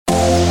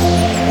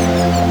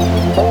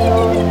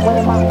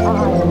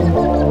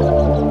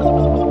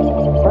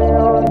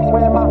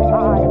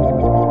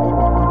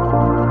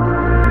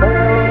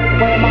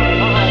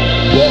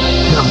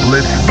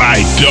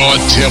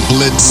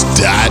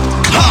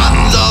DawTemplates.com.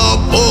 Hands up,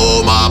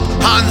 boom up,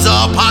 hands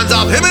up, hands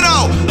up. Hear me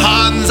now.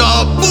 Hands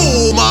up,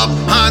 boom up,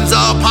 hands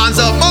up,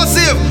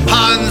 massive.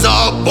 Hands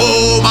up,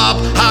 boom up,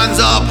 hands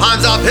up,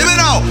 hands up. Hear me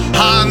now.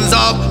 Hands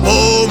up,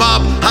 boom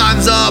up,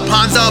 hands up,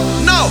 hands up.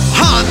 No,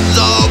 hands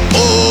up,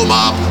 boom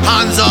up,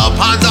 hands up,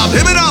 hands up.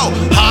 Hear me now.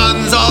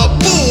 Hands up,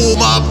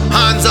 boom up,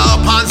 hands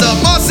up,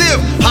 massive.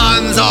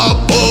 Hands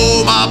up,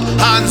 boom up,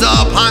 hands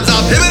up, hands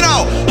up. Hear me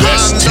now.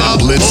 Best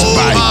templates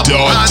by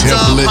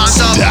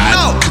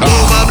DawTemplates.com.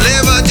 Boom up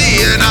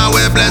liberty and I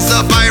will bless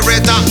the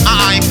pirate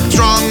I'm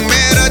strong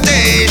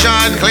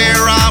meditation,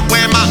 clear out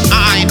with my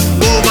eye.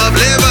 Boom up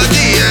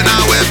liberty and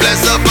I will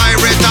bless the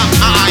pirate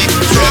I'm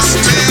strong Best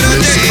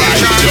templates by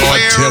meditation,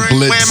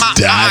 clear with my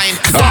eye.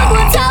 DawTemplates.com.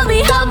 Someone tell me